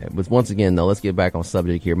But once again, though, let's get back on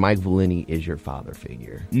subject here. Mike Valenti is your father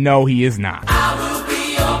figure. No, he is not. I will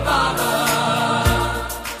be your father.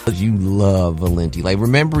 You love Valenti. Like,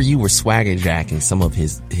 remember you were swagger jacking some of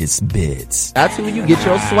his bits. That's who you get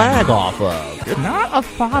your swag off of. You're not a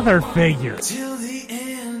father figure. Till the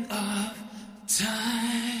end of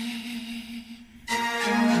time.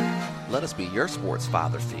 Let us be your sports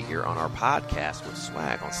father figure on our podcast with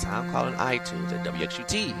swag on SoundCloud and iTunes at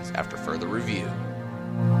WXUT's after further review.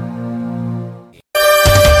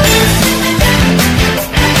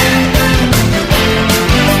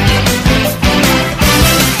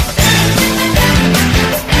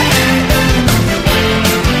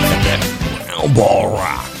 Ball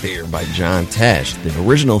Rock there by John Tesh, the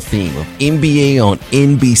original theme of NBA on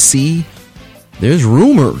NBC. There's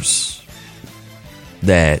rumors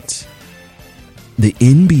that the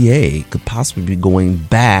NBA could possibly be going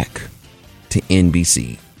back to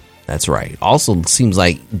NBC. That's right. Also seems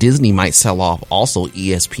like Disney might sell off also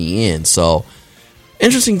ESPN. So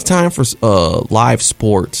interesting time for live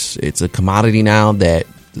sports. It's a commodity now that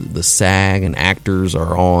the SAG and actors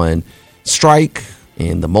are on strike.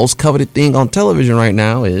 And the most coveted thing on television right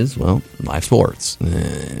now is, well, live sports.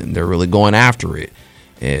 And they're really going after it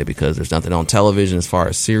because there's nothing on television as far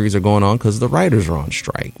as series are going on because the writers are on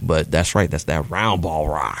strike. But that's right. That's that Round Ball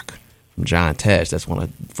Rock from John Tesh. That's one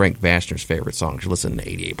of Frank Vashner's favorite songs. You're listening to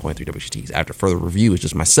 88.3 WXT's. After further review, it's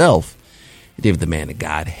just myself, David the Man of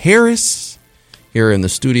God Harris. Here in the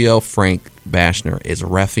studio, Frank Vashner is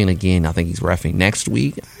reffing again. I think he's reffing next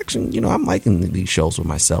week. Actually, I'm liking these shows with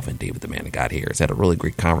myself and David the Man that got here. It's had a really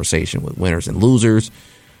great conversation with winners and losers,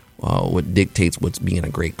 what dictates what's being a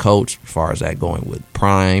great coach as far as that going with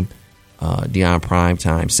Prime, Deion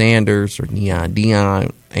Primetime Sanders, or Neon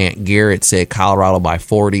Deion. Aunt Garrett said Colorado by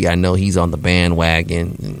 40. I know he's on the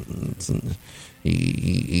bandwagon.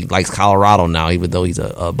 He likes Colorado now, even though he's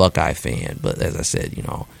a Buckeye fan. But as I said,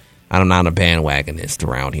 I'm not a bandwagonist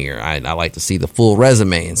around here. I like to see the full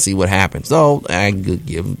resume and see what happens. Though I could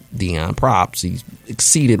give Deion props. He's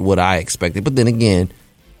exceeded what I expected. But then again,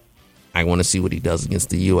 I want to see what he does against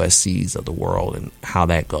the USCs of the world and how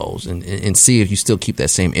that goes. And see if you still keep that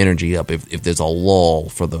same energy up if there's a lull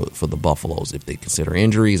for the Buffaloes, if they consider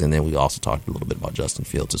injuries. And then we also talked a little bit about Justin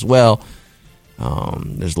Fields as well.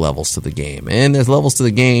 There's levels to the game. And there's levels to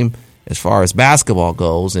the game as far as basketball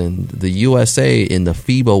goes, and the USA in the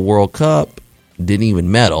FIBA World Cup didn't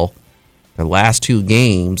even medal. Their last two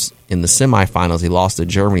games in the semifinals, they lost to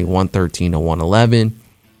Germany 113-111.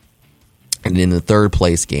 And in the third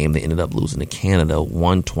place game, they ended up losing to Canada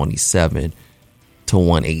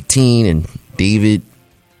 127-118. And David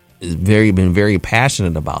has been very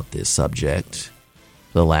passionate about this subject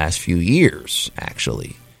the last few years,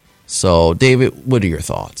 actually. So, David, what are your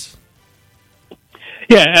thoughts?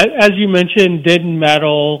 Yeah, as you mentioned, didn't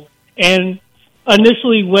medal. And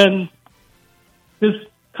initially when this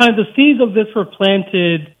kind of the seeds of this were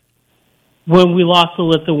planted when we lost to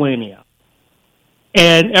Lithuania.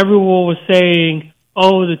 And everyone was saying,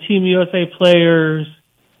 oh, the Team USA players,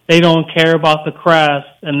 they don't care about the crest.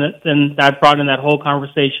 And then that brought in that whole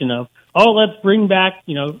conversation of, oh, let's bring back,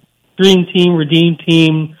 Dream Team, Redeem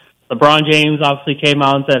Team. LeBron James obviously came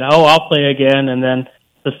out and said, oh, I'll play again. And then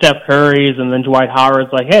the Steph Currys, and then Dwight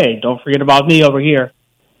Howard's like, hey, don't forget about me over here.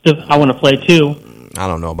 I want to play too. I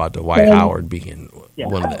don't know about Dwight Howard being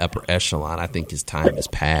one of the upper echelon. I think his time is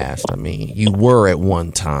past. I mean, you were at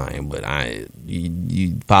one time, but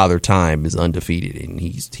Father Time is undefeated, and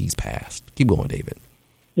he's passed. Keep going, David.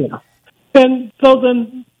 Yeah. And so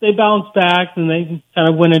then they bounced back, and they kind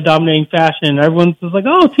of win in dominating fashion. Everyone's just like,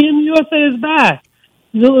 oh, Team USA is back.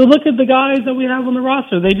 Look at the guys that we have on the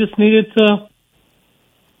roster. They just needed to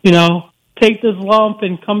take this lump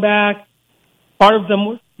and come back. Part of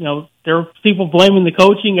them, there are people blaming the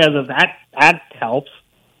coaching as if that helps.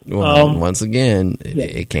 Well, once again,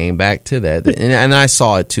 it came back to that. And I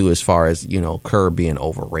saw it, too, as far as, Kerr being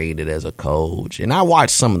overrated as a coach. And I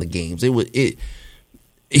watched some of the games. He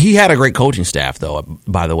had a great coaching staff, though,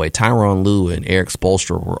 by the way. Tyronn Lue and Eric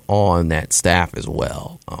Spoelstra were on that staff as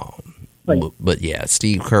well. But, yeah,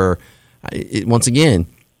 Steve Kerr, once again,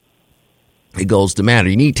 it goes to matter.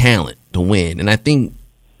 You need talent to win. And I think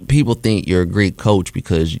people think you're a great coach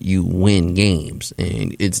because you win games.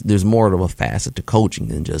 And there's more of a facet to coaching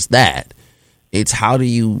than just that. It's how do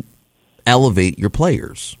you elevate your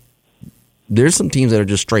players? There's some teams that are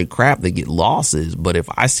just straight crap that get losses. But if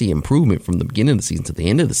I see improvement from the beginning of the season to the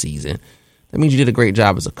end of the season, that means you did a great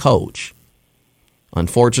job as a coach.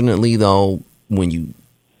 Unfortunately, though, when you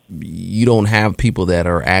don't have people that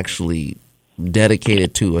are actually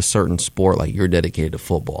dedicated to a certain sport, like you're dedicated to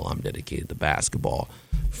football, I'm dedicated to basketball.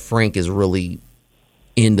 Frank is really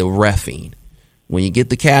in the reffing. When you get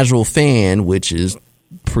the casual fan, which is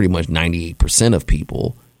pretty much 98% of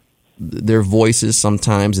people, their voices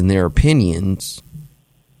sometimes and their opinions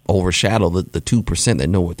overshadow the 2% that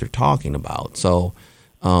know what they're talking about. So,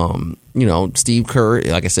 Steve Kerr,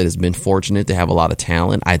 like I said, has been fortunate to have a lot of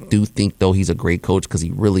talent. I do think, though, he's a great coach because he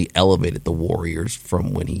really elevated the Warriors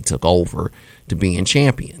from when he took over to being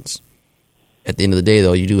champions. At the end of the day,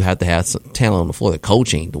 though, you do have to have some talent on the floor. The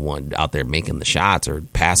coach ain't the one out there making the shots or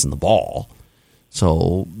passing the ball.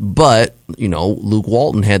 So, but, Luke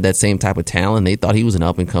Walton had that same type of talent. They thought he was an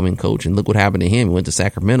up-and-coming coach, and look what happened to him. He went to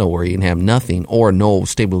Sacramento where he didn't have nothing or no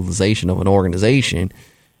stabilization of an organization,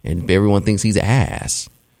 and everyone thinks he's an ass.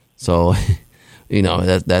 So,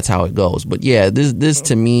 that's how it goes. But, yeah, this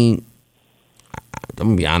to me, I'm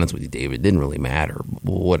going to be honest with you, David, it didn't really matter.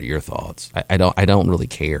 What are your thoughts? I don't really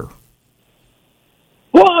care.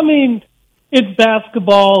 Well, I mean, it's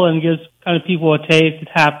basketball and gives kind of people a taste. It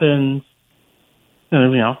happens.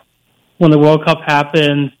 When the World Cup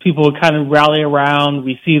happens, people kind of rally around.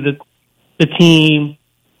 We see the team.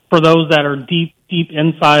 For those that are deep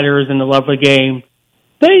insiders in the love of the game,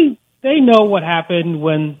 they know what happened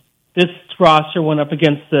when this roster went up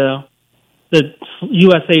against the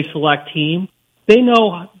USA Select team. They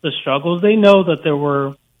know the struggles. They know that there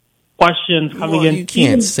were questions coming in. You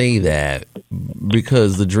can't say that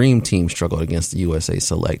because the Dream Team struggled against the USA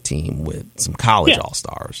Select team with some college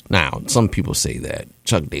all-stars. Now, some people say that.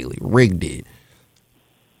 Chuck Daly rigged it.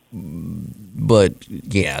 But,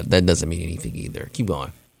 yeah, that doesn't mean anything either. Keep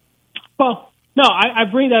going. Well, no, I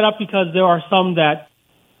bring that up because there are some that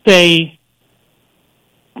say,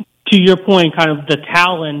 to your point, kind of the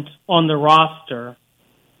talent on the roster,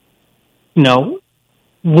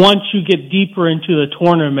 once you get deeper into the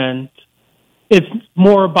tournament, it's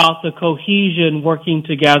more about the cohesion, working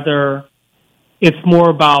together. It's more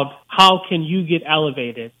about how can you get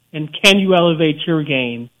elevated and can you elevate your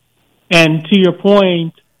game? And to your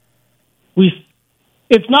point,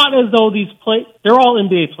 it's not as though they're all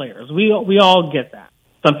NBA players. We all get that.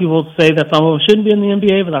 Some people say that some of them shouldn't be in the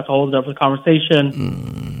NBA, but that's a whole different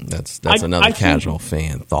conversation. That's another casual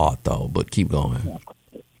fan thought, though, but keep going.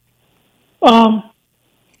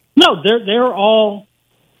 No, they're all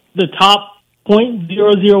the top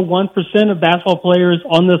 0.001% of basketball players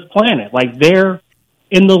on this planet. Like, they're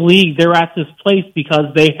in the league. They're at this place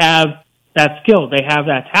because they have that skill. They have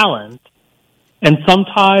that talent. And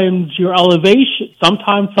sometimes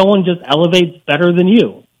sometimes someone just elevates better than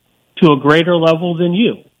you to a greater level than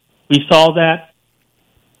you. We saw that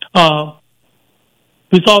all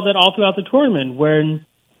throughout the tournament when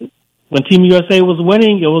Team USA was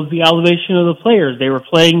winning, it was the elevation of the players. They were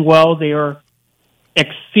playing well. They were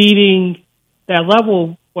exceeding that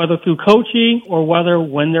level, whether through coaching or whether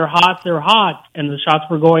when they're hot, and the shots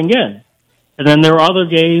were going in. And then there were other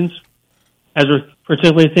games, as we're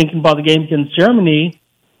particularly thinking about the game against Germany,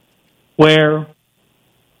 where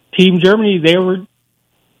Team Germany, they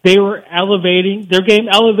were elevating, their game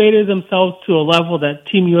elevated themselves to a level that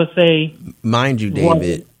Team USA... Mind you,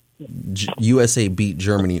 David, USA beat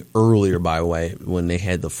Germany earlier, by the way, when they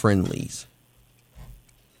had the friendlies.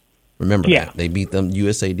 Remember that. They beat them.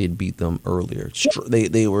 USA did beat them earlier.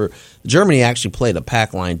 Germany actually played a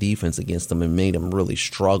pack line defense against them and made them really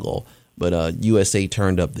struggle. But USA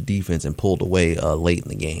turned up the defense and pulled away late in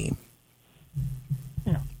the game.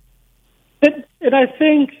 Yeah. And I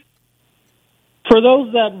think for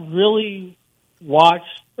those that really watch,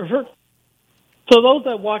 those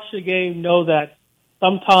that watch the game know that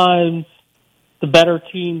sometimes the better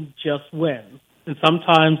team just wins. And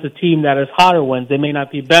sometimes the team that is hotter wins. They may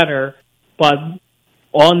not be better, but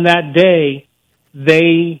on that day,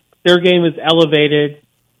 their game is elevated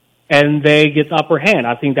and they get the upper hand.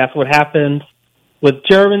 I think that's what happened with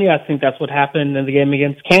Germany. I think that's what happened in the game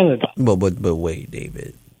against Canada. But wait,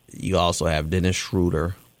 David. You also have Dennis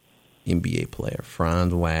Schroeder, NBA player,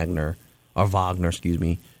 Franz Wagner,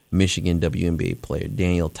 Michigan WNBA player,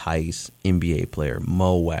 Daniel Tice, NBA player,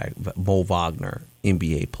 Mo Wagner,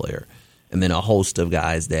 NBA player, and then a host of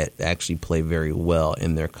guys that actually play very well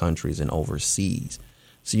in their countries and overseas.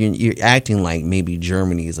 So you're acting like maybe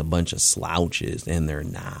Germany is a bunch of slouches, and they're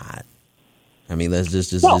not. I mean, let's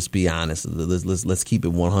just be honest. Let's keep it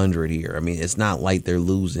 100 here. I mean, it's not like they're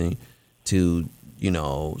losing to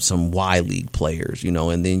some Y League players,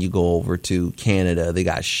 and then you go over to Canada. They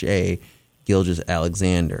got Shea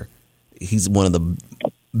Gilgeous-Alexander. He's one of the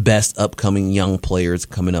best upcoming young players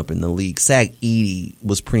coming up in the league. Zach Edey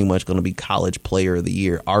was pretty much going to be college player of the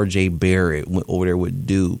year. R.J. Barrett went over there with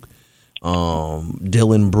Duke.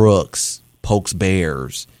 Dylan Brooks, Pokes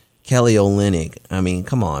Bears. Kelly Olynyk. I mean,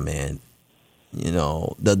 come on, man.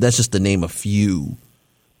 That's just to name a few.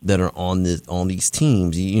 that are on these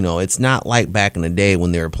teams. You know, it's not like back in the day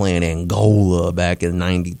when they were playing Angola back in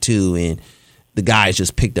 '92 and the guys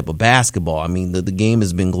just picked up a basketball. I mean, the game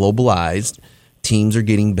has been globalized. Teams are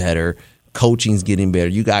getting better. Coaching's getting better.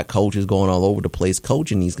 You got coaches going all over the place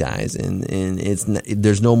coaching these guys, and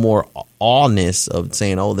there's no more awness of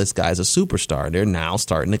saying, "Oh, this guy's a superstar." They're now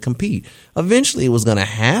starting to compete. Eventually, it was going to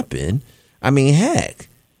happen. I mean, heck,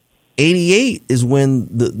 '88 is when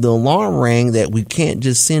the alarm rang that we can't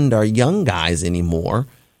just send our young guys anymore,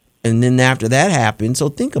 and then after that happened. So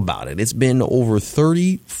think about it. It's been over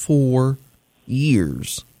 34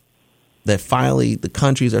 years that finally the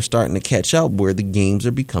countries are starting to catch up where the games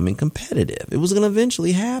are becoming competitive. It was going to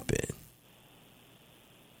eventually happen.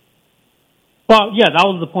 Well, yeah, that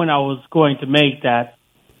was the point I was going to make, that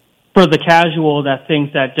for the casual that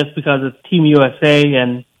thinks that just because it's Team USA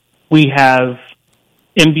and we have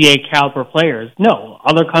NBA caliber players. No,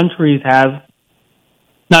 other countries have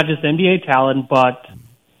not just NBA talent, but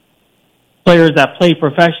players that play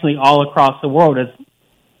professionally all across the world.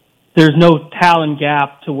 There's no talent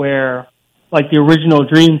gap to where, like the original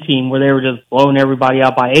Dream Team, where they were just blowing everybody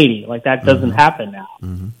out by 80. Like, that doesn't happen now.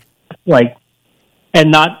 Mm-hmm. Like,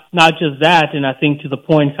 and not just that, and I think to the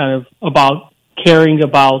point kind of about caring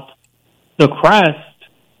about the crest,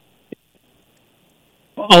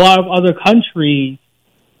 a lot of other countries,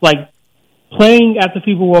 like, playing at the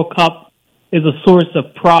FIBA World Cup is a source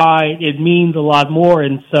of pride. It means a lot more.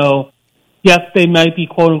 And so, yes, they might be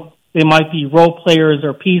they might be role players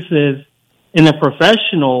or pieces in their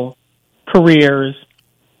professional careers.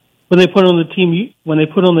 When they put on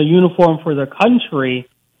the uniform for their country,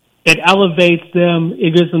 it elevates them.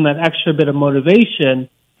 It gives them that extra bit of motivation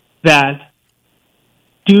that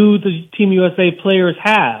do the Team USA players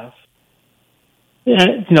have.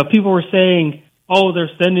 You know, people were saying, "Oh,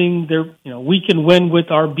 they're sending we can win with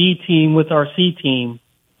our B team, with our C team."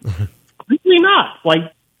 Really not.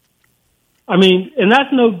 Like, I mean, and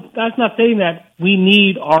that's not saying that we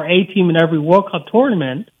need our A team in every World Cup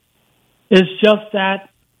tournament. It's just that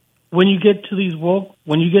when you get to these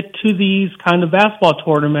kind of basketball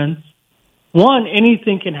tournaments, one,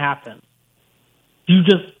 anything can happen. You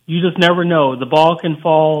just never know. The ball can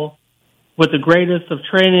fall with the greatest of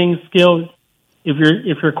training skills. If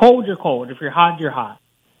you're cold, you're cold. If you're hot, you're hot.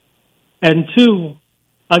 And two,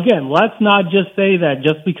 again, let's not just say that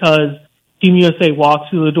just because Team USA walks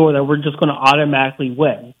through the door that we're just going to automatically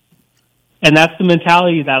win. And that's the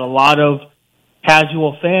mentality that a lot of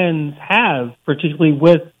casual fans have, particularly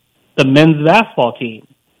with the men's basketball team,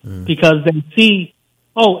 because they see,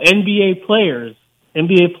 NBA players,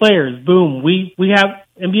 boom, we have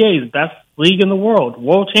NBA's best league in the world,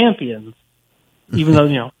 world champions, even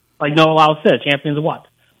though, like Noah Lyles said, champions of what?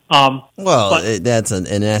 That's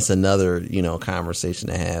another, conversation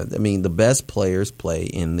to have. I mean, the best players play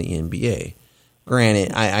in the NBA.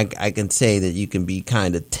 Granted, I can say that you can be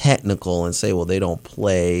kind of technical and say, well, they don't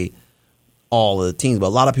play all of the teams, but a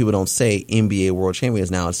lot of people don't say NBA world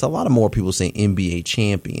champions now. It's a lot of more people say NBA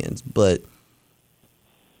champions, but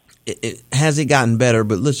it has gotten better?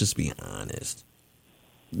 But let's just be honest.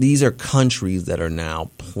 These are countries that are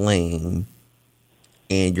now playing,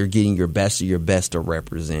 and you're getting your best of your best to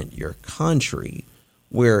represent your country.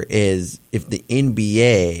 Whereas if the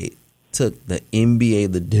NBA took the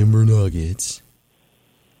Denver Nuggets,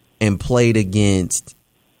 and played against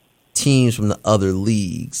teams from the other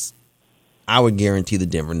leagues, I would guarantee the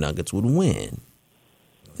Denver Nuggets would win.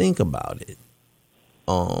 Think about it.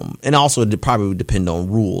 And also, it probably would depend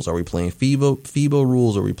on rules. Are we playing FIBA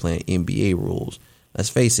rules, or are we playing NBA rules? Let's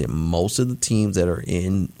face it, most of the teams that are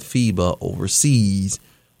in FIBA overseas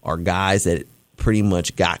are guys that pretty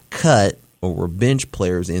much got cut or were bench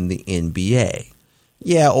players in the NBA.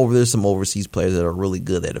 Yeah, there's some overseas players that are really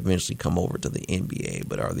good that eventually come over to the NBA,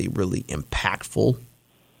 but are they really impactful?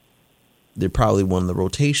 They're probably one of the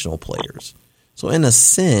rotational players. So in a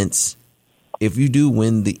sense, if you do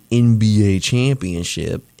win the NBA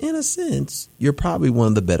championship, in a sense, you're probably one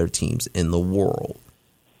of the better teams in the world.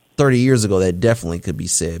 30 years ago, that definitely could be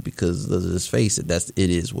said, because let's face it, it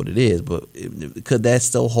is what it is. But could that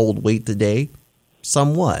still hold weight today?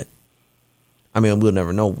 Somewhat. I mean, we'll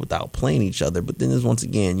never know without playing each other. But then there's, once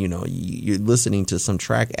again, you're listening to some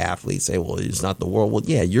track athletes say, well, it's not the world. Well,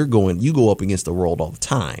 yeah, you go up against the world all the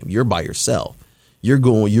time. You're by yourself.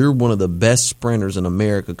 You're one of the best sprinters in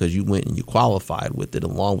America because you went and you qualified with it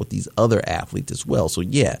along with these other athletes as well. So,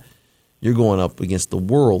 yeah, you're going up against the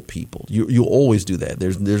world people. You'll always do that.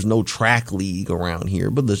 There's no track league around here.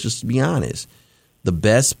 But let's just be honest. The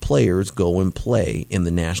best players go and play in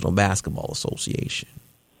the National Basketball Association.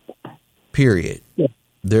 Period. Yeah.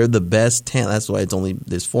 They're the best talent. That's why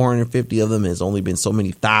there's 450 of them. There's only been so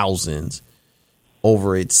many thousands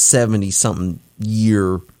over its 70-something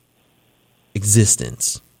year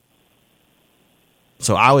existence.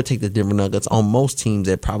 So I would take the Denver Nuggets on most teams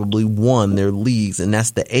that probably won their leagues, and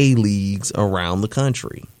that's the A leagues around the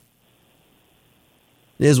country.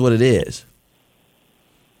 It is what it is.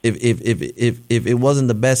 If it wasn't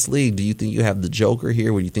the best league, do you think you have the Joker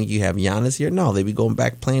here? Would you think you have Giannis here? No, they'd be going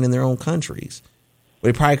back playing in their own countries. But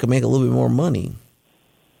they probably could make a little bit more money.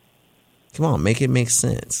 Come on, make it make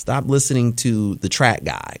sense. Stop listening to the track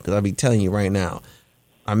guy, because I'll be telling you right now,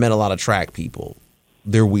 I met a lot of track people.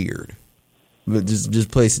 They're weird. But just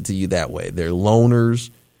place it to you that way. They're loners,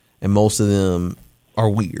 and most of them are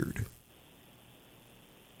weird.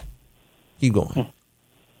 Keep going.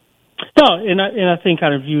 No, and I think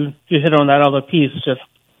kind of you hit on that other piece, just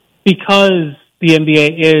because the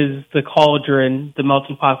NBA is the cauldron, the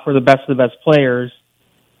melting pot for the best of the best players,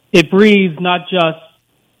 it breeds not just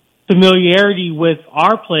familiarity with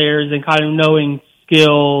our players and kind of knowing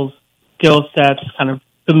skill sets, kind of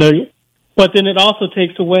familiar, but then it also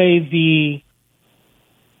takes away the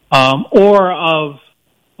aura of,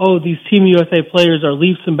 oh, these Team USA players are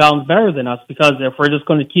leaps and bounds better than us, because if we're just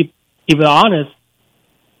going to keep it honest,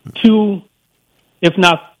 two, if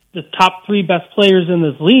not the top three best players in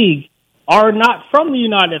this league, are not from the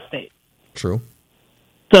United States. True.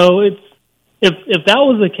 So if that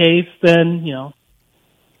was the case, then, you know,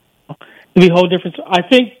 it'd be a whole different. I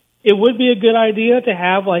think it would be a good idea to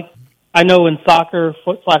have, like, I know in soccer /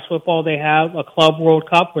 football they have a Club World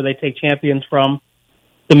Cup where they take champions from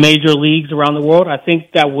the major leagues around the world. I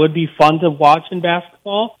think that would be fun to watch in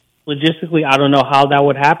basketball. Logistically, I don't know how that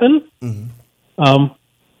would happen. Mm-hmm.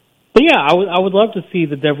 But yeah, I would love to see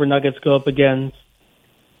the Denver Nuggets go up against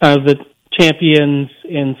the champions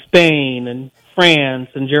in Spain and France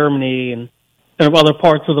and Germany and kind of other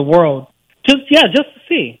parts of the world. Just to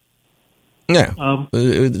see. Yeah,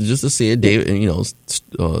 just to see it. David,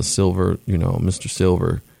 Silver, Mr.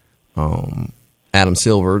 Silver, Adam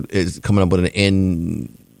Silver is coming up with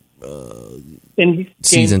an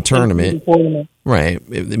season tournament. Right.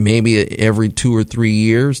 Maybe every 2 or 3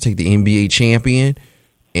 years, take the NBA champion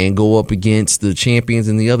and go up against the champions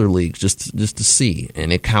in the other leagues just to see.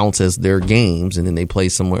 And it counts as their games, and then they play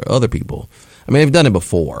somewhere other people. I mean, they've done it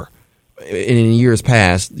before. In years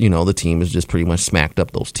past, the team has just pretty much smacked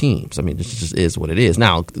up those teams. I mean, it just is what it is.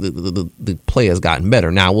 Now, the play has gotten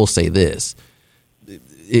better. Now, we'll say this.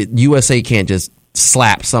 USA can't just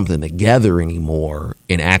slap something together anymore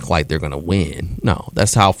and act like they're going to win. No,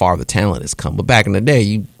 that's how far the talent has come. But back in the day,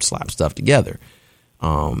 you slap stuff together.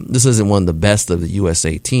 This isn't one of the best of the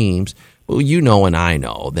USA teams, but and I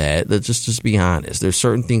know that just be honest. There's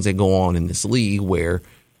certain things that go on in this league where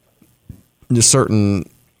there's certain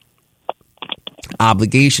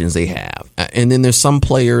obligations they have. And then there's some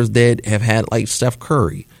players that have had, like Steph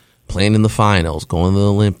Curry, playing in the finals, going to the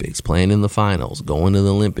Olympics, playing in the finals, going to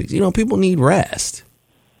the Olympics. People need rest.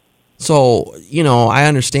 So, I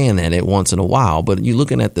understand that once in a while, but you're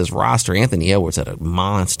looking at this roster. Anthony Edwards had a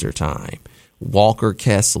monster time. Walker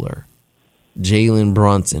Kessler, Jalen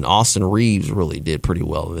Brunson, Austin Reeves really did pretty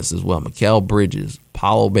well in this as well. Mikal Bridges,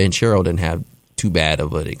 Paolo Banchero didn't have too bad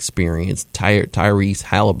of an experience. Tyrese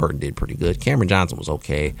Halliburton did pretty good. Cameron Johnson was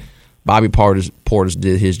okay. Bobby Portis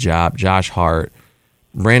did his job. Josh Hart.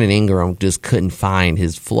 Brandon Ingram just couldn't find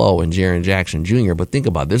his flow, and Jaren Jackson Jr. But think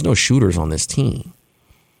about it. There's no shooters on this team,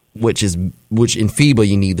 which in FIBA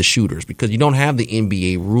you need the shooters because you don't have the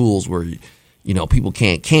NBA rules where, people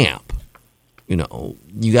can't camp.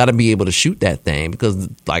 You got to be able to shoot that thing because,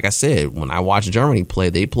 like I said, when I watched Germany play,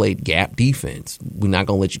 they played gap defense. We're not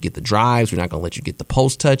going to let you get the drives. We're not going to let you get the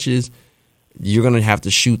post touches. You're going to have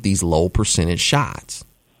to shoot these low percentage shots.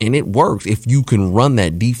 And it works if you can run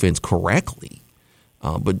that defense correctly.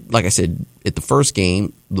 But like I said, at the first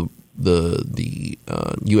game, the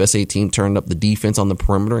USA team turned up the defense on the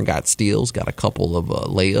perimeter and got steals, got a couple of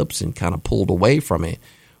layups and kind of pulled away from it.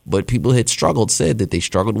 But people had said that they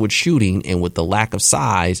struggled with shooting, and with the lack of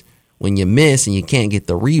size, when you miss and you can't get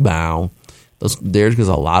the rebound, there's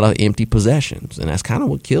a lot of empty possessions, and that's kind of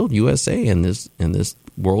what killed USA in this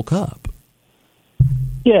World Cup.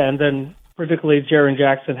 Yeah, and then particularly Jaren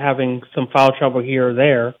Jackson having some foul trouble here or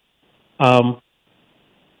there.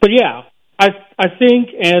 But yeah, I think,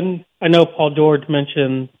 and I know Paul George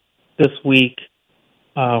mentioned this week,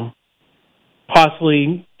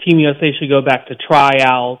 possibly Team USA should go back to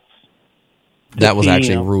tryouts. That was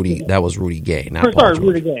actually Rudy. That was Rudy Gay, not Paul George.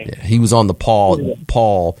 Rudy Gay. Yeah, he was on the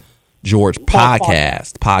Paul George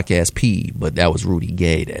podcast P, but that was Rudy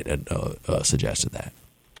Gay that suggested that.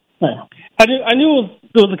 I knew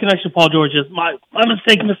there was a connection to Paul George. Just my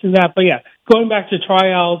mistake missing that. But yeah, going back to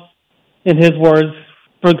tryouts, in his words,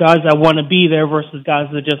 for guys that want to be there versus guys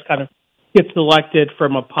that just kind of get selected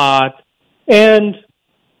from a pot. And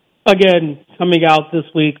again, coming out this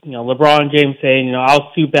week, LeBron James saying,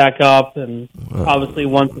 I'll suit back up. And obviously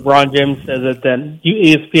once LeBron James says it, then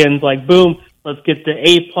ESPN's like, boom, let's get the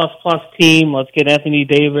A++ team. Let's get Anthony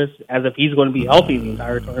Davis as if he's going to be healthy the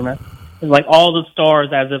entire tournament. And like all the stars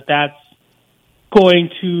as if that's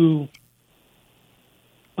going to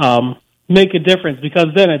make a difference,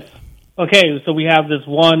 because then it's, okay, so we have this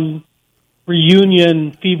one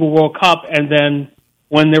reunion FIBA World Cup, and then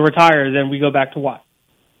when they retire, then we go back to what?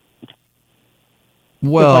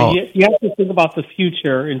 Well, you have to think about the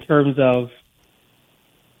future in terms of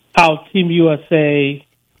how Team USA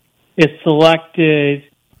is selected.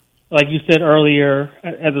 Like you said earlier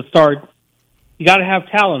at the start, you got to have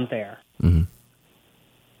talent there. Mm-hmm.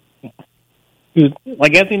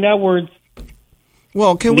 Like Anthony Edwards.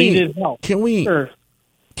 Well, can we give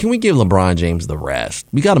LeBron James the rest?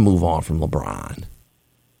 We got to move on from LeBron.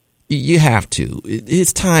 You have to.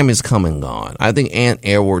 His time is come and gone. I think Ant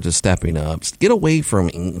Edwards is stepping up. Get away from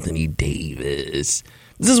Anthony Davis.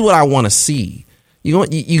 This is what I want to see.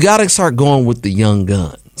 You got to start going with the young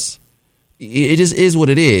guns. It just is what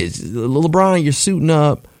it is. LeBron, you're suiting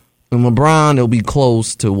up, and LeBron will be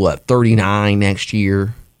close to 39 next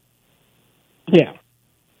year. Yeah.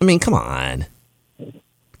 I mean, come on.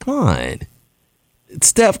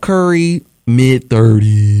 Steph Curry,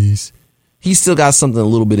 mid-30s. He's still got something a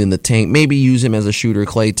little bit in the tank. Maybe use him as a shooter.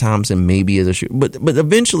 Klay Thompson, maybe as a shooter. But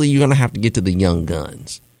eventually, you're going to have to get to the young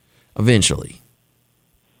guns. Eventually.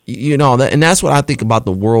 And that's what I think about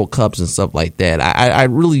the World Cups and stuff like that. I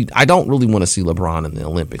don't really want to see LeBron in the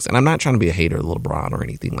Olympics. And I'm not trying to be a hater of LeBron or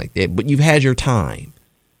anything like that. But you've had your time.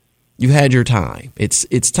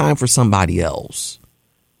 It's time for somebody else.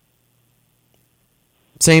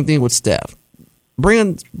 Same thing with Steph.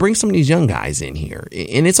 Bring some of these young guys in here.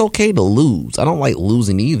 And it's okay to lose. I don't like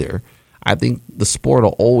losing either. I think the sport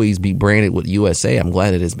will always be branded with USA. I'm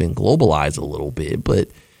glad it has been globalized a little bit. But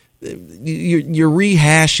you're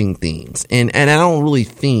rehashing things. And I don't really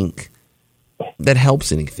think that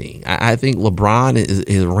helps anything. I think LeBron,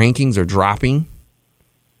 his rankings are dropping.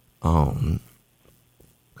 I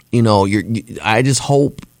just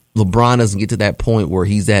hope LeBron doesn't get to that point where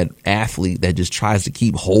he's that athlete that just tries to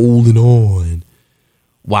keep holding on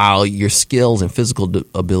while your skills and physical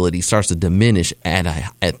ability starts to diminish at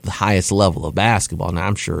the highest level of basketball. Now,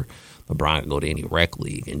 I'm sure LeBron can go to any rec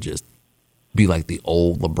league and just be like the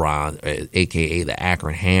old LeBron, a.k.a. the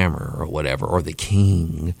Akron Hammer or whatever, or the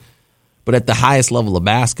King. But at the highest level of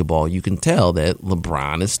basketball, you can tell that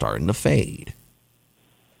LeBron is starting to fade.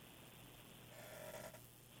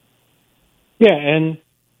 Yeah, and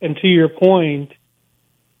to your point,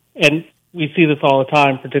 and we see this all the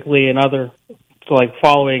time, particularly in other,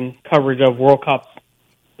 following coverage of World Cups,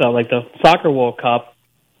 so like the Soccer World Cup,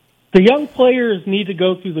 the young players need to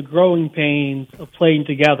go through the growing pains of playing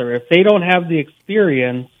together. If they don't have the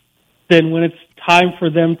experience, then when it's time for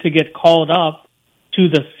them to get called up to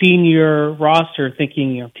the senior roster,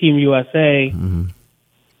 thinking Team USA, mm-hmm.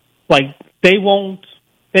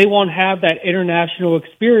 They won't have that international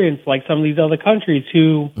experience like some of these other countries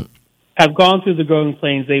who have gone through the growing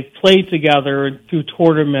pains. They've played together through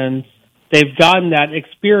tournaments. They've gotten that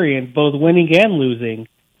experience, both winning and losing,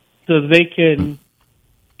 so they can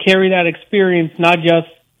carry that experience not just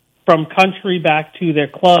from country back to their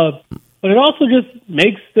club, but it also just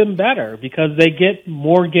makes them better because they get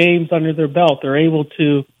more games under their belt. They're able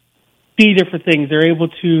to see different things. They're able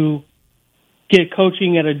to get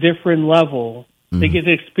coaching at a different level. They get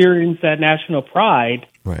to experience that national pride.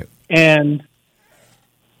 Right. And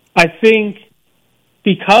I think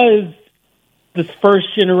because this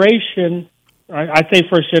first generation, I say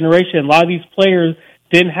first generation, a lot of these players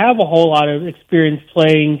didn't have a whole lot of experience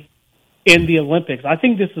playing in the Olympics. I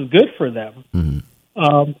think this is good for them. Mm-hmm.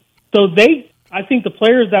 I think the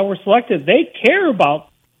players that were selected, they care about,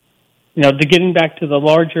 getting back to the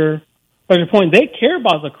larger point, they care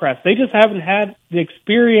about the crest. They just haven't had the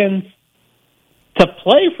experience to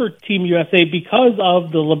play for Team USA because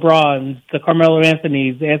of the LeBrons, the Carmelo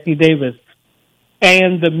Anthonys, the Anthony Davis,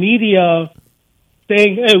 and the media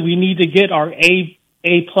saying, hey, we need to get our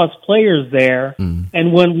A-plus players there. Mm.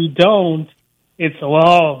 And when we don't, it's, it's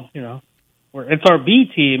our B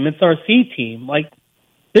team, it's our C team.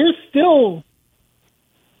 There's still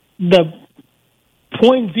the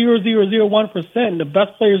 0.0001% the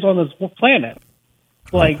best players on this planet.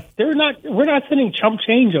 We're not sending chump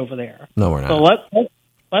change over there. No, we're not. So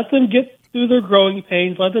let them get through their growing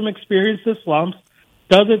pains. Let them experience the slumps.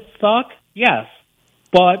 Does it suck? yes,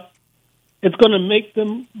 but it's going to make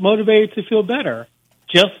them motivated to feel better.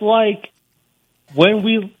 Just like when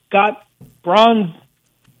we got bronze,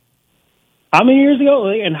 how many years ago,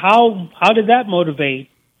 and how did that motivate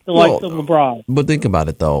the likes of LeBron? But think about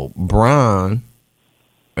it, though. Bron,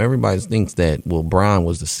 everybody thinks that, Bron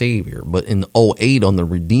was the savior. But in '08 on the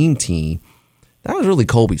Redeem team, that was really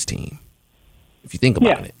Kobe's team, if you think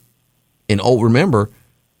about it. And remember,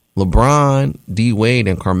 LeBron, D. Wade,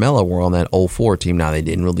 and Carmelo were on that '04 team. Now, they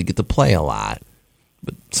didn't really get to play a lot,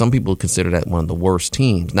 but some people consider that one of the worst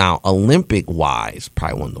teams. Now, Olympic-wise,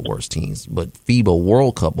 probably one of the worst teams, but FIBA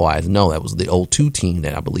World Cup-wise, no, that was the '02 team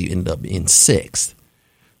that I believe ended up in 6th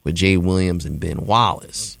with Jay Williams and Ben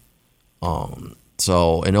Wallace.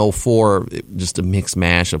 So in '04, just a mixed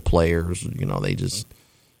mash of players. They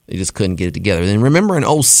just couldn't get it together. And remember in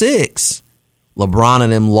 '06, LeBron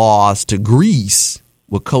and them lost to Greece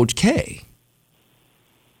with Coach K.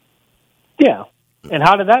 Yeah. And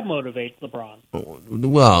how did that motivate LeBron?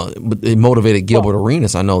 Well, but it motivated Gilbert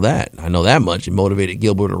Arenas. I know that. I know that much. It motivated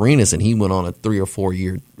Gilbert Arenas, and he went on a 3 or 4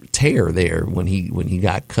 year tear there when he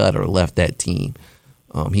got cut or left that team.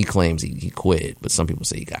 He claims he quit, but some people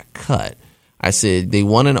say he got cut. I said they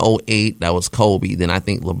won in '08. That was Kobe. Then I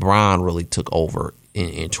think LeBron really took over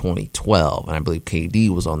in 2012, and I believe KD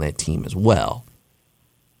was on that team as well.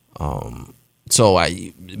 So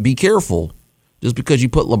be careful. Just because you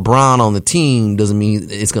put LeBron on the team doesn't mean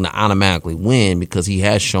it's going to automatically win, because he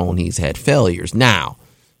has shown he's had failures. Now,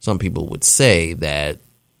 some people would say that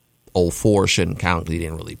 '04 shouldn't count because he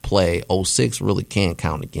didn't really play. '06 really can't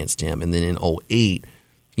count against him. And then in '08,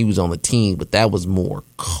 he was on the team, but that was more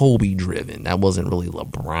Kobe-driven. That wasn't really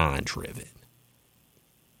LeBron-driven.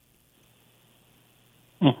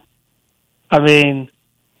 I mean,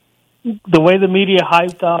 the way the media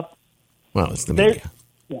hyped up. Well, it's the media.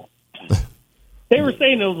 They were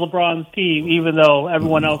saying it was LeBron's team, even though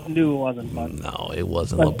everyone else knew it wasn't. But no, it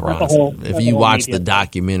wasn't LeBron's team. If you watch the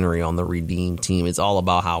documentary on the Redeem team, it's all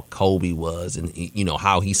about how Kobe was, and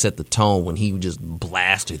how he set the tone when he just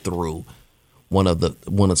blasted through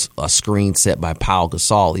a screen set by Pau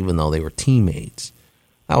Gasol, even though they were teammates.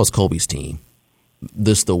 That was Kobe's team.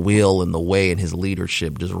 Just the will and the way and his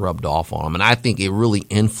leadership just rubbed off on him, and I think it really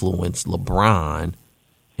influenced LeBron,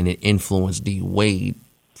 and it influenced D. Wade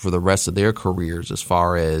for the rest of their careers, as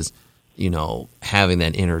far as, having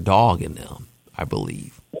that inner dog in them. I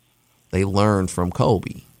believe they learned from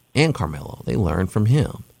Kobe and Carmelo. They learned from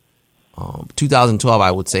him. 2012, I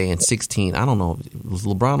would say, in 16, I don't know, was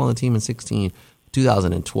LeBron on the team in 16?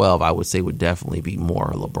 2012, I would say, would definitely be more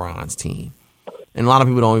LeBron's team. And a lot of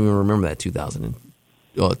people don't even remember that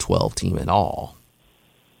 2012 team at all.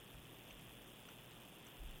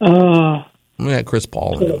 We had Chris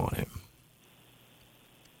Paul in on it.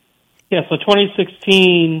 Yeah, so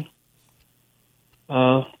 2016,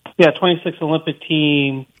 26 Olympic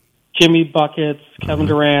team, Jimmy Buckets, Kevin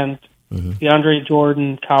Durant, DeAndre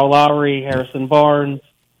Jordan, Kyle Lowry, Harrison Barnes,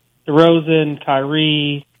 DeRozan,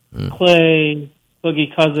 Kyrie, Clay,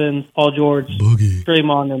 Boogie Cousins, Paul George,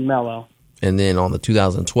 Draymond, and Melo. And then on the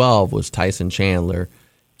 2012 was Tyson Chandler,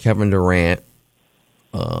 Kevin Durant,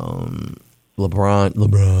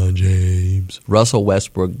 LeBron James, Russell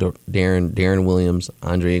Westbrook, Darren Williams,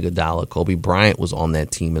 Andre Iguodala, Kobe Bryant was on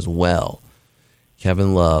that team as well.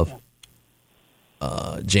 Kevin Love,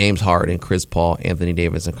 James Harden, Chris Paul, Anthony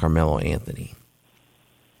Davis, and Carmelo Anthony.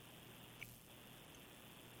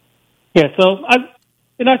 Yeah, so I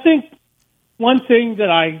think one thing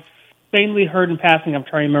that I faintly heard in passing, I'm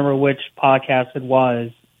trying to remember which podcast it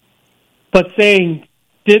was, but saying,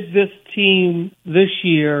 did this team this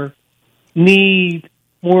year need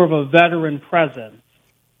more of a veteran presence?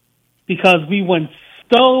 Because we went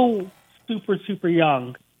so super, super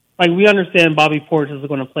young. Like, we understand Bobby Portis is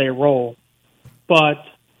going to play a role, but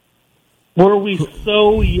were we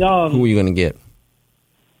so young? Who are you going to get?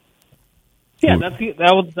 Yeah, that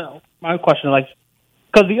was my question. Like,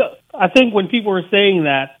 because I think when people were saying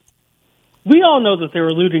that, we all know that they were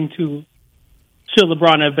alluding to should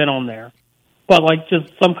LeBron have been on there, but like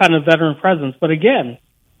just some kind of veteran presence. But again,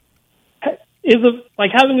 is it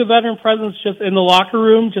like having a veteran presence just in the locker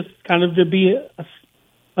room, just kind of to be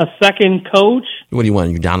a second coach? What do you want?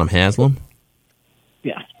 You Donald Haslam?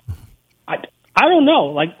 Yeah, I don't know.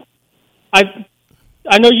 Like I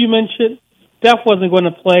know you mentioned Steph wasn't going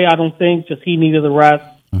to play. I don't think, just he needed the rest.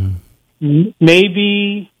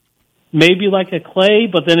 Maybe like a Clay,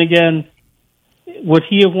 but then again, would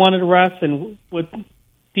he have wanted a rest, and would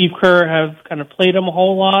Steve Kerr have kind of played him a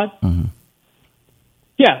whole lot?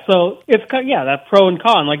 Yeah, so it's that pro and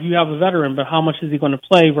con. Like, you have a veteran, but how much is he going to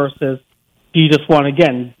play versus do you just want to,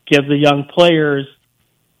 again, give the young players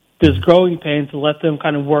this growing pain to let them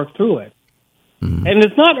kind of work through it. And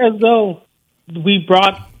it's not as though we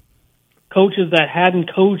brought coaches that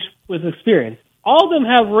hadn't coached with experience. All of them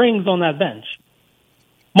have rings on that bench,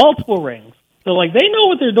 multiple rings. So, like, they know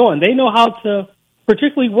what they're doing. They know how to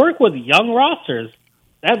particularly work with young rosters.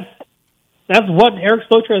 That's what Eric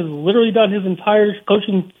Spoelstra has literally done his entire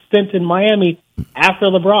coaching stint in Miami after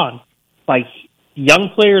LeBron. Like, young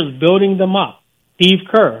players, building them up. Steve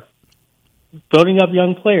Kerr, building up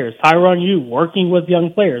young players. Tyronn Lue, working with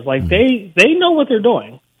young players. Like, they know what they're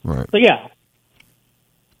doing. Right. So, yeah.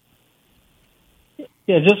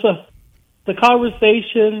 Yeah, just the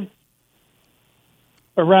conversation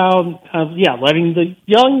around letting the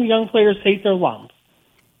young players take their lumps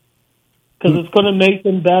because it's going to make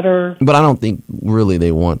them better. But I don't think really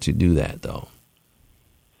they want to do that, though,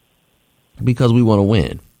 because we want to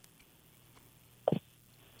win.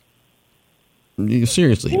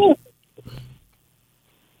 Seriously. Yeah.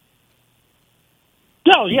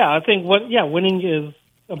 No, yeah, I think winning is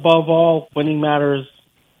above all. Winning matters.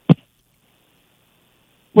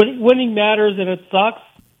 Winning matters, and it sucks.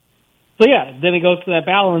 So yeah, then it goes to that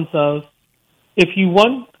balance of if you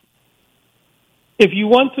want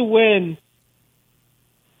to win,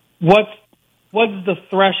 what's the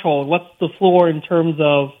threshold? What's the floor in terms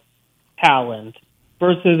of talent?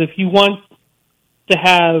 Versus if you want to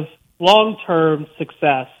have long-term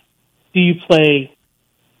success, do you play?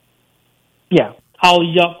 Yeah,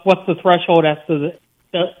 what's the threshold as to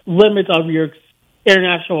the limit of your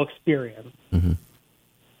international experience? Mm-hmm.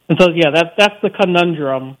 And so, yeah, that's the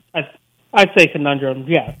conundrum. I'd say conundrum,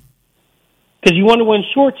 yeah. Because you want to win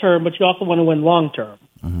short term, but you also want to win long term.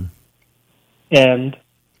 Mm-hmm. And,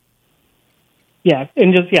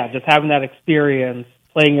 just having that experience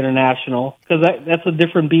playing international, because that's a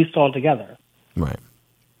different beast altogether. Right.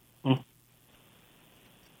 Mm.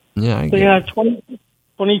 Yeah, I so, get it.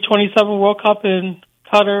 2027 World Cup in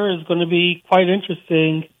Qatar is going to be quite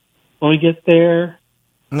interesting when we get there.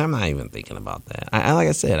 And I'm not even thinking about that. I like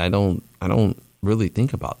I said, I don't really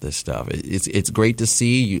think about this stuff. It's great to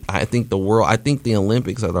see. I think the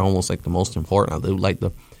Olympics are almost like the most important. I do like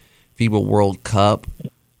the FIBA World Cup.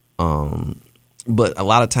 But a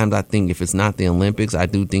lot of times I think if it's not the Olympics, I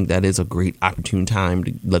do think that is a great opportune time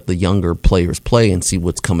to let the younger players play and see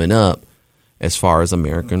what's coming up as far as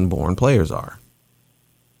American-born players are.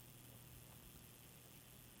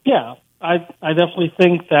 Yeah, I definitely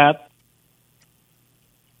think that.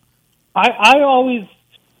 I always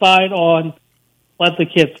side on let the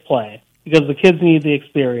kids play because the kids need the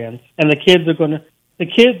experience, and the kids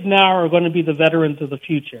now are going to be the veterans of the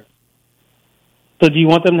future. So, do you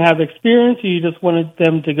want them to have experience, or you just wanted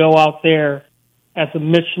them to go out there as a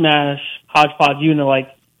mishmash hodgepodge unit, like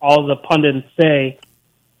all the pundits say,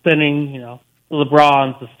 sending the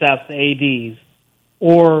LeBrons, the Stephs, the ADs,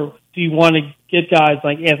 or do you want to get guys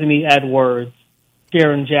like Anthony Edwards,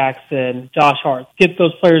 Jaren Jackson, Josh Hart, get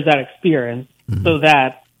those players that experience so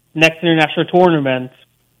that next international tournament,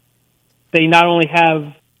 they not only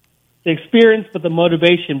have the experience but the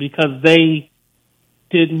motivation because they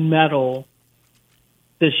didn't medal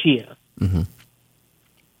this year. Mm-hmm.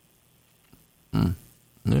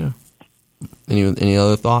 Yeah. Any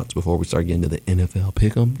other thoughts before we start getting to the NFL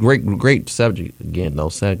pick'em? Great subject again, though.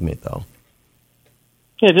 Segment though.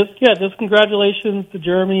 Just congratulations to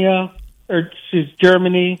Germany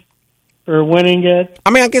for winning it.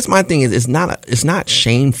 I mean, I guess my thing is it's not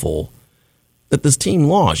shameful that this team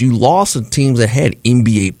lost. You lost to teams that had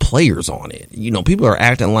NBA players on it. People are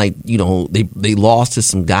acting like, they lost to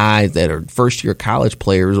some guys that are first year college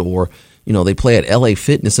players or, they play at LA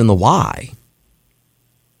Fitness in the Y.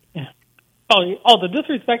 Yeah. Oh, the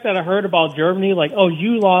disrespect that I heard about Germany, like, oh,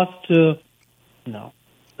 you lost to,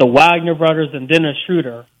 the Wagner brothers and Dennis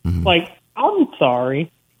Schroeder. Mm-hmm. Like, I'm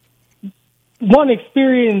sorry. One,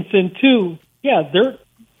 experience, and two,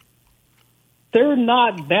 they're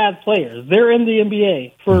not bad players. They're in the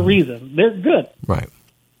NBA for a reason. They're good. Right.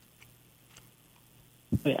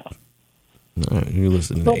 Yeah. All right, you're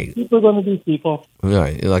listening to Ace. People are going to be people. All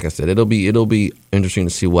right. Like I said, it'll be interesting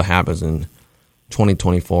to see what happens in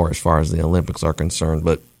 2024 as far as the Olympics are concerned.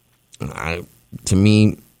 But to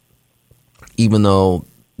me, even though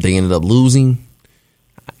they ended up losing,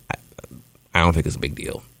 I don't think it's a big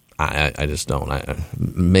deal. I just don't. I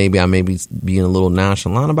may be being a little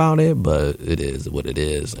nonchalant about it, but it is what it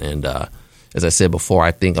is. And as I said before,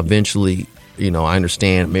 I think eventually, I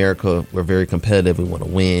understand America, we're very competitive, we want to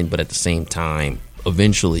win, but at the same time,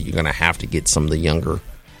 eventually you're going to have to get some of the younger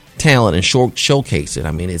talent and showcase it.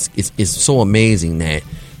 I mean, it's so amazing that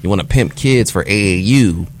you want to pimp kids for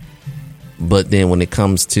AAU, But then when it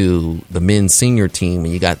comes to the men's senior team,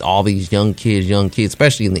 and you got all these young kids,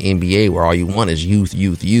 especially in the NBA, where all you want is youth.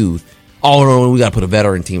 Oh, no, we got to put a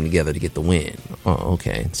veteran team together to get the win. Oh,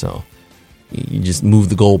 okay. So you just move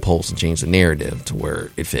the goalposts and change the narrative to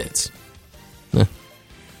where it fits.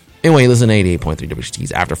 Anyway, listen to 88.3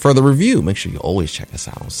 WXUT's After Further Review. Make sure you always check us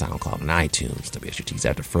out on SoundCloud and iTunes. WXUT's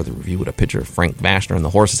After Further Review with a picture of Frank Vashner and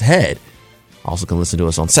the horse's head. Also can listen to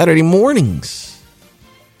us on Saturday mornings,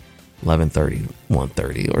 11:30,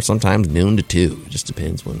 1:30, or sometimes noon to 2. It just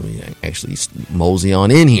depends when we actually mosey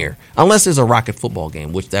on in here. Unless there's a Rocket football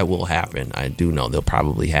game, which that will happen. I do know they'll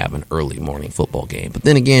probably have an early morning football game. But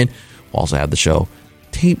then again, we'll also have the show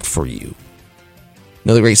taped for you.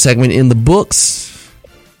 Another great segment in the books.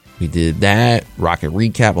 We did that. Rocket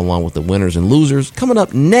recap along with the winners and losers. Coming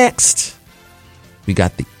up next, we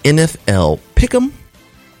got the NFL Pick'em.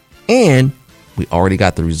 And we already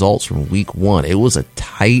got the results from week 1. It was a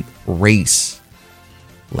tight race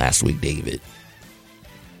last week, David.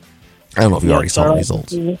 I don't know if you already saw the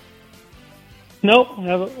results. Nope.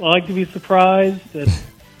 I like to be surprised.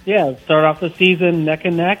 Start off the season neck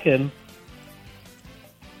and neck, and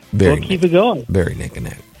we'll keep it going. Very neck and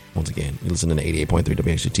neck. Once again, you listen to 88.3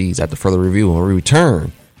 WXUT's After Further Review, and we'll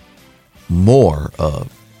return more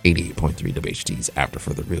of 88.3 WXUT's After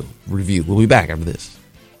Further Review. We'll be back after this.